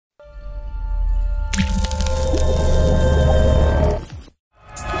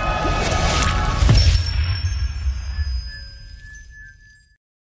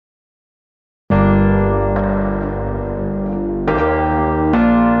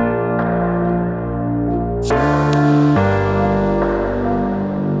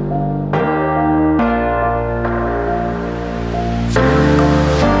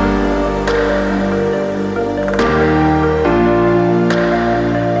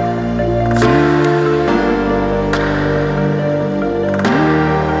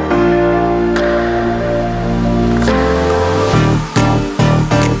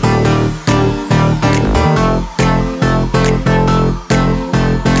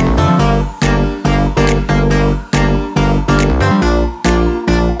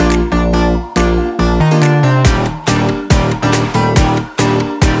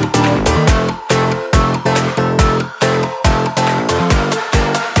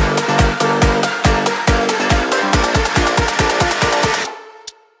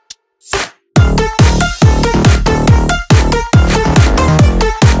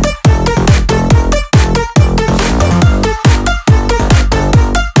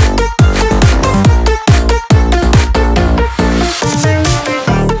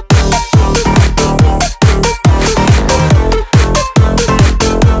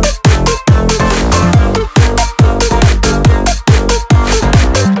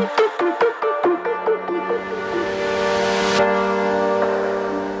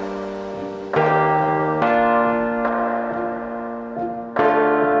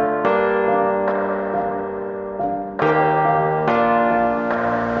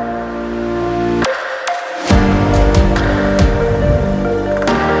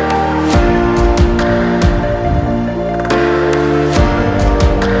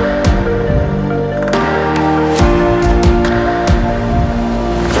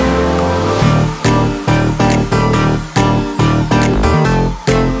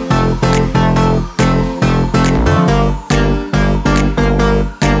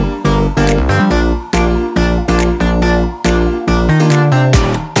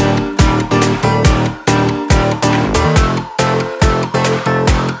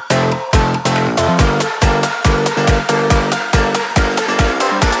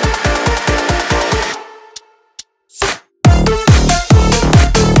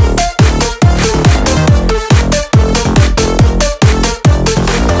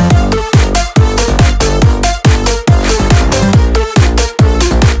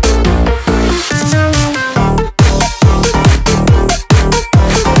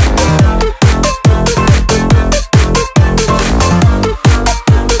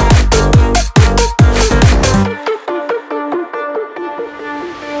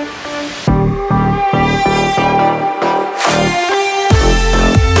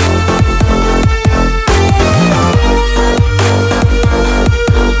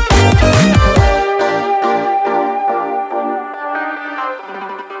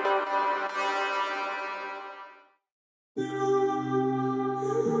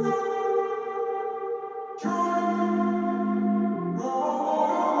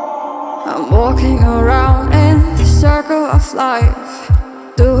walking around in the circle of life,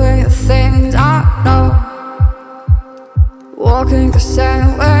 doing the things I know, walking the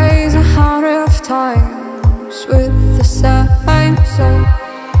same ways 100 times with the same soul.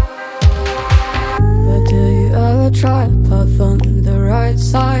 But do you ever try to path on the right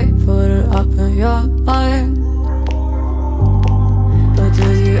side, put it up in your mind? But do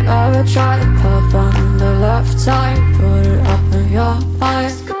you ever try to path on the left side, put it up in your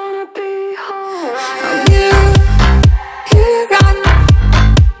mind?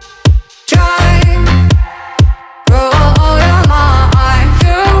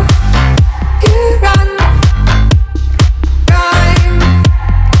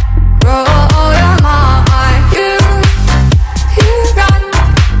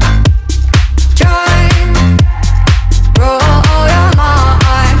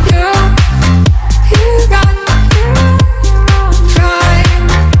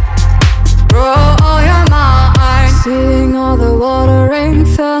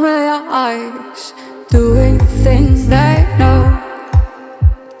 Doing the things they know,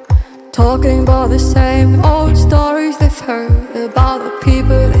 talking about the same old stories they've heard about the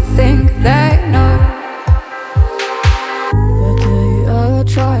people they think they know. But do you ever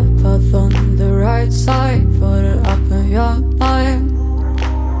try to path on the right side, put it up in your mind?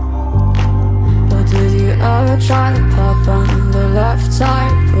 But do you ever try to path on the left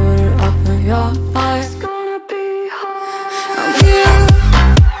side, put it up in your mind? It's gonna be hard. I'm here.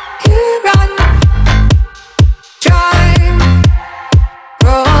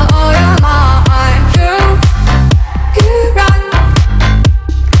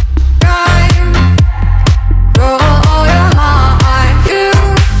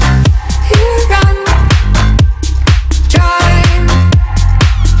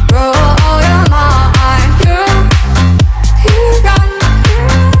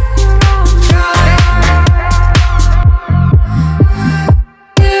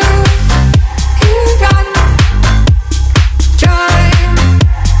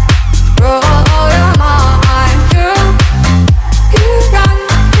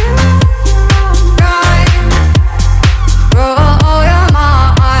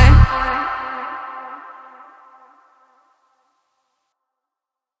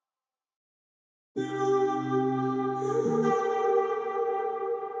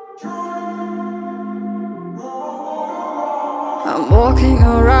 I'm walking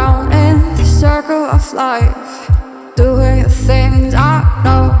around in the circle of life, doing the things I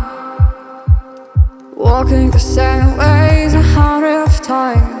know, walking the same ways 100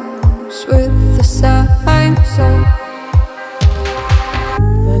 times with the same soul.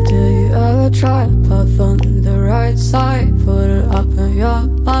 But do you ever try to path on the right side, put it up in your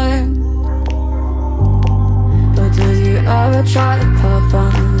mind? But do you ever try to path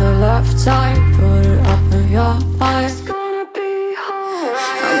on the left side, put it up in your mind?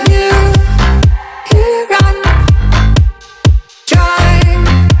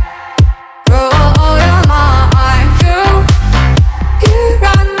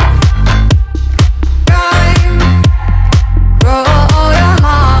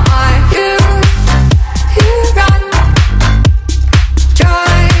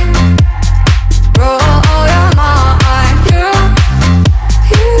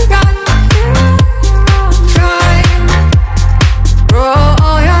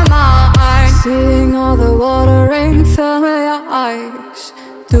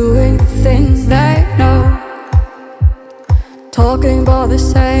 Doing the things they know, talking about the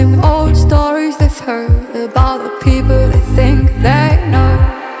same old stories they've heard about the people they think they know.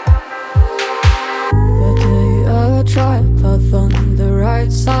 But do you ever try to path on the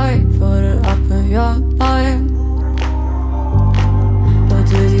right side, put it up in your mind? But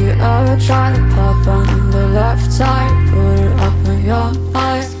do you ever try to path on the left side, put it up in your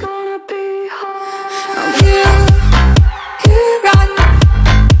mind? It's gonna be hard. I'm here.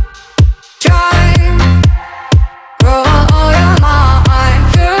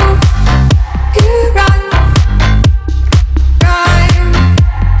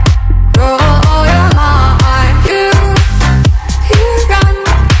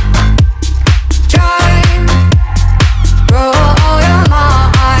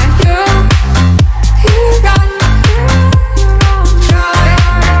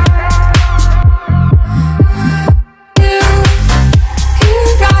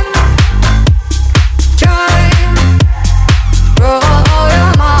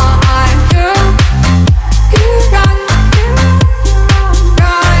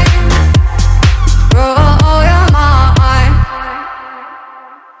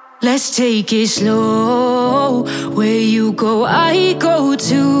 Let's take it slow. Where you go, I go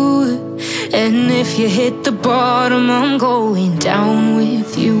too. And if you hit the bottom, I'm going down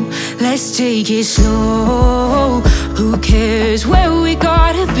with you. Let's take it slow. Who cares where we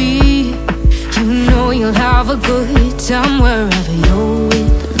gotta be? You know you'll have a good time wherever you're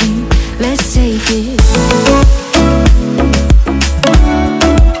with me. Let's take it.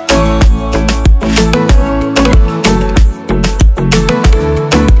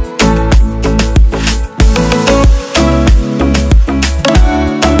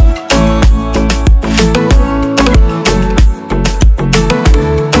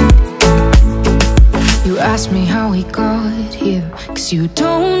 Ask me how we got here, 'cause you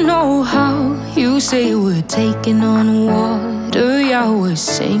don't know how. You say we're taking on water, yeah, we're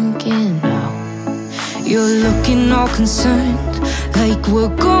sinking now. You're looking all concerned, like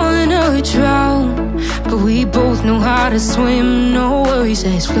we're gonna drown. But we both know how to swim, no worries,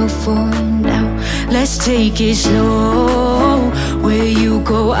 let's float for now. Let's take it slow. Where you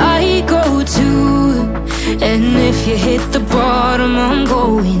go, I go too. And if you hit the bottom, I'm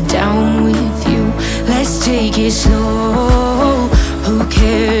going down with you. Let's take it slow. Who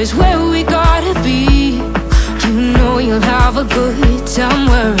cares where we gotta be? You know you'll have a good time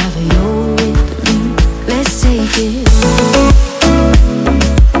wherever you're with me. Let's take it.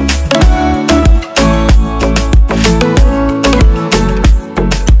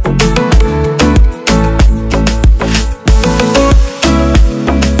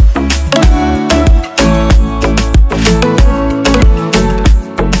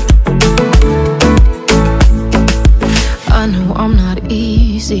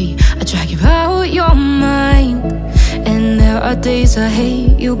 I drag you out your mind, and there are days I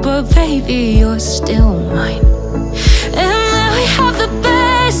hate you, but baby, you're still mine. And then we have the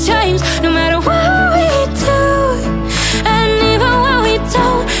best times, no matter what we do. And even when we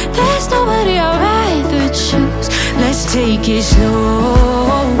don't, there's nobody I'd rather choose. Let's take it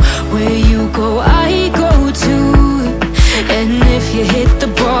slow. Where you go, I go too. And if you hit the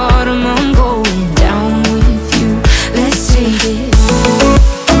bottom, I'm going down with you. Let's take it.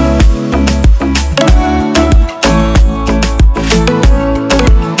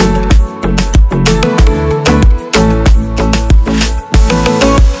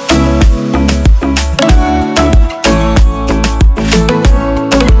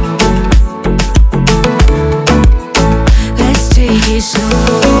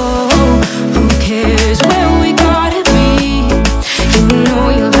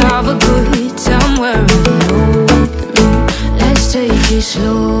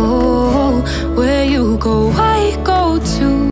 Slow,